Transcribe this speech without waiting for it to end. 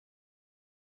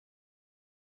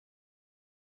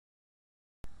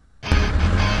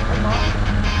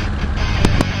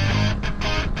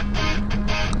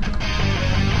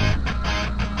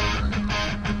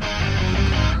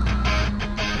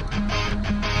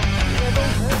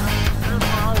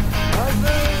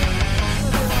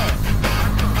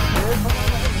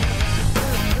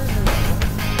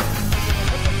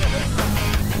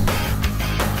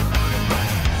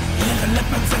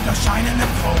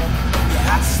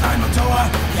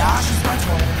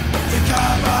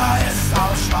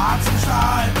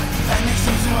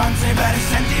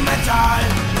sentimental.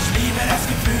 Ich liebe das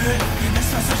Gefühl, ihr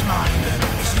wisst, was ich meine.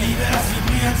 Ich liebe das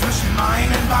Vibrieren zwischen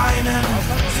meinen Beinen.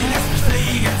 Sie lässt mich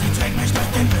fliegen, sie trägt mich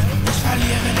durch den Wind. Ich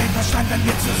verliere den Verstand, wenn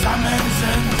wir zusammen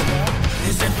sind.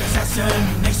 Wir sind besessen,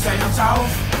 nichts hält uns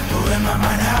auf. Wo immer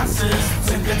mein Herz ist,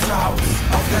 sind wir zu Haus.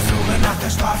 Auf der Suche nach der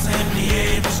Straße in die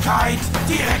Ewigkeit.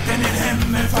 Direkt in den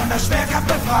Himmel, von der Schwerkraft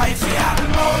befreit. Sie hat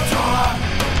einen Motor.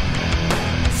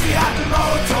 Sie hat einen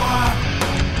Motor.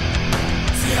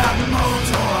 Sie hat einen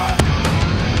Motor.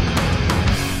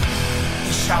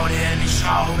 Ich schau dir in die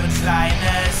Schraube,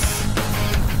 Kleines.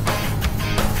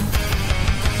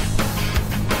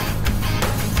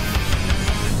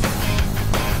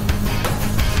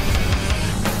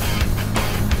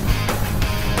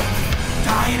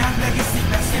 Dein Anblick ist die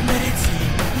beste Medizin.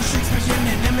 Du schickst mich in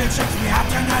den Himmel, checkst mir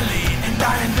Adrenalin. In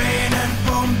deinen Venen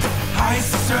pumpt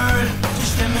heißes Öl. Die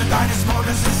Stimme deines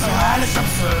Motors ist so herrlich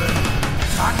absurd.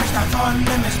 Trag mich davon,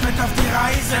 nimm mich mit auf die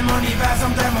Reise. Im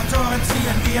Universum der Motoren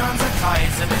ziehen wir unsere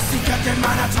Kreise. Bist die Göttin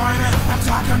meiner Träume, am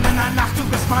Tag und in der Nacht. Du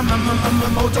bist mein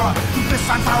Motor, du bist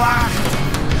ein V8.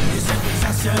 Wir sind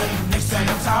besessen, nichts hält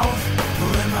uns auf. Wo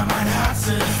immer mein Herz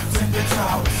ist, sind wir zu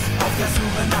Haus. Auf der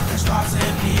Suche nach der Straße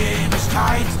in die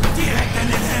Ewigkeit. Direkt in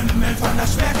den Himmel, von der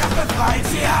Schwerkraft befreit.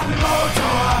 Sie hat einen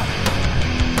Motor.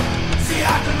 Sie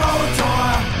hat einen Motor.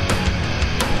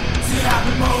 Sie hat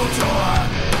einen Motor.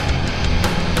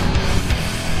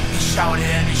 Ich schau dir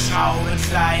in die Schraube,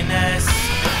 Kleines.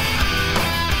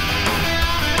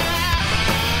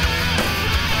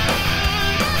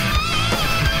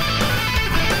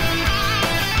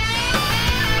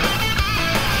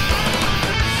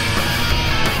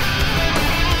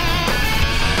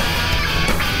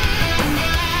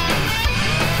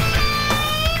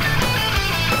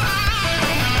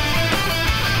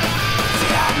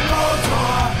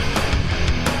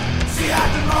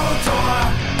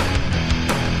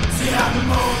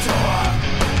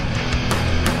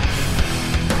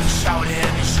 Ich schau dir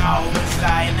in die Schraube,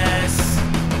 Kleines.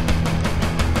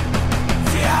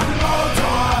 Sie hat einen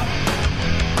Motor.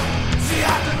 Sie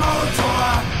hat einen Motor.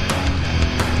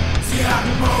 Sie hat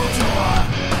einen Motor.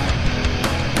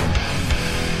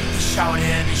 Ich schau dir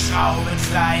in die Schraube,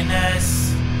 Kleines.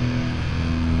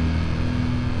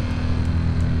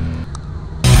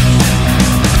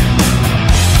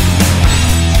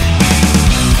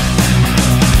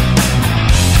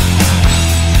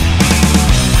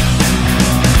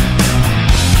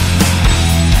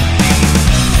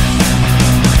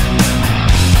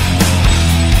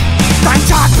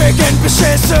 Beginnt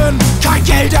beschissen, kein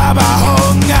Geld, aber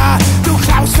Hunger. Du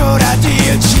klaust oder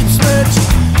Deal, schiebst mit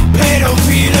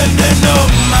Pädophilen ne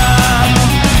Nummer.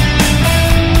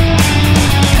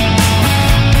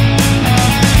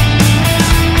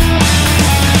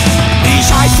 Die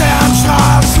Scheiße am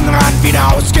Straßenrand, wie ne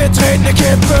ausgetretene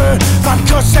Kippe. Vom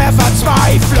Kuss der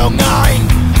Verzweiflung ein,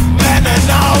 brennen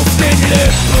auf den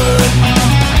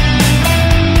Lippen.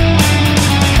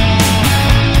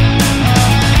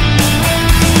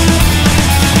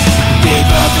 Die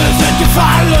Würfel sind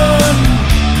gefallen,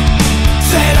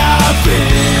 c'est la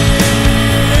vie.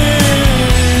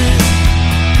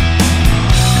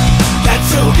 Der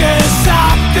Zug ist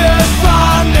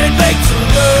abgefahren, den Weg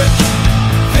zurück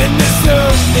findest du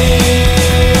nicht.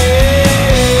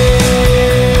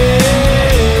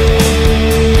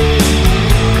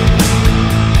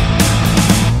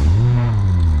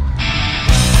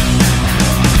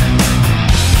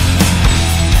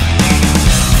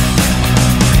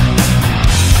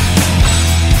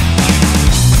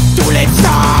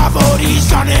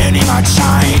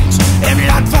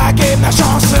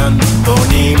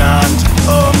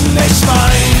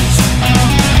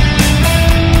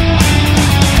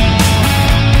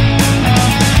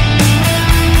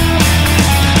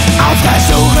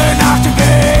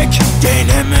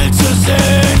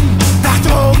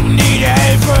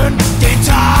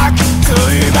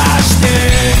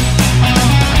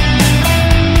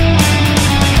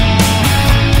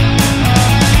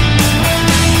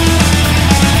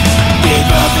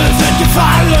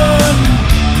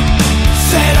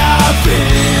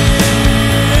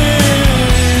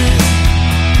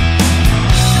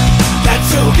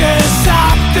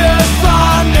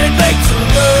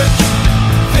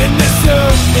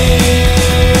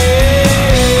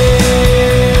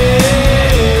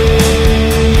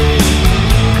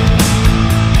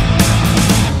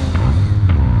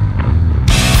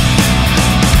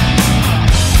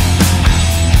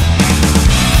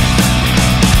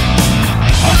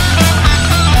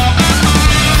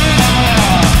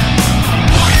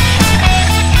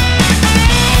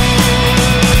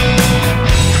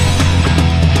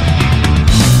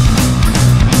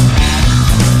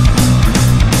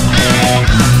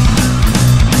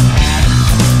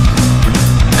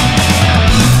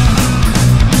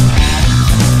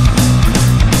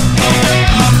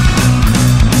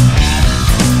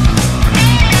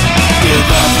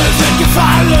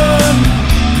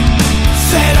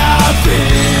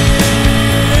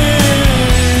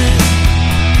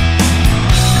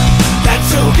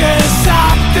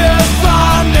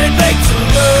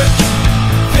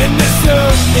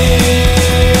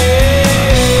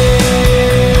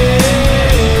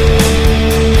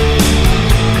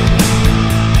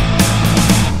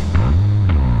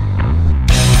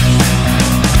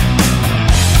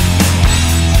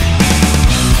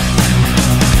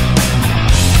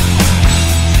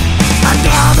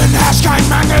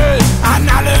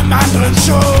 hören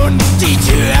schon, die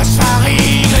Tür ist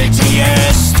verriegelt, hier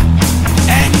ist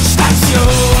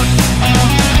Endstation.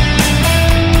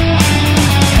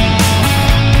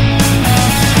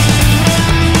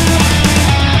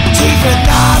 Tiefe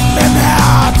Narben im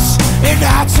Herz, in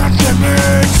Herz und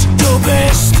Gemüt, du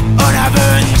bist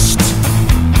unerwünscht,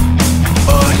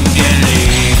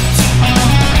 ungeliebt.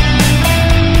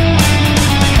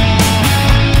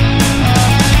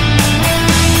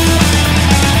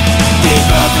 Die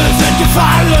Würfel sind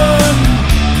gefallen,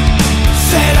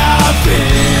 c'est la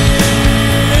vie.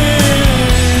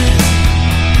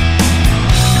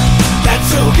 Der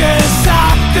Zug ist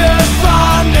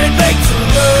abgefahren, den Weg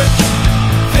zurück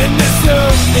findest du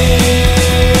nicht.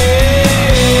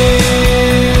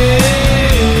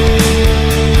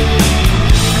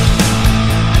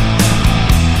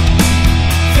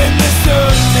 Findest du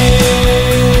nicht.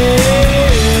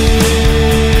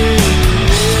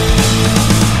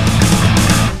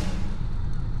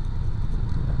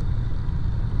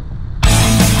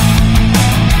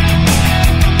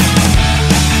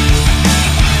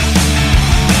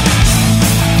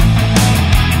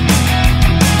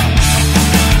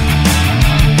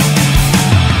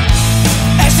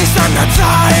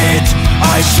 Zeit,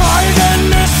 euch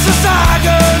Folgendes zu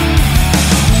sagen.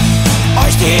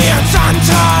 Euch die uns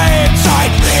antreibt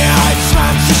seit mehr als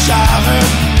 20 Jahren.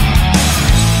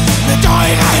 Mit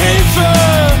eurer Hilfe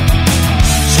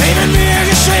schreiben wir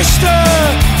Geschichte.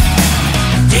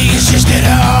 Die Geschichte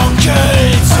der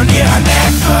Onkels und ihrer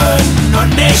Neffen.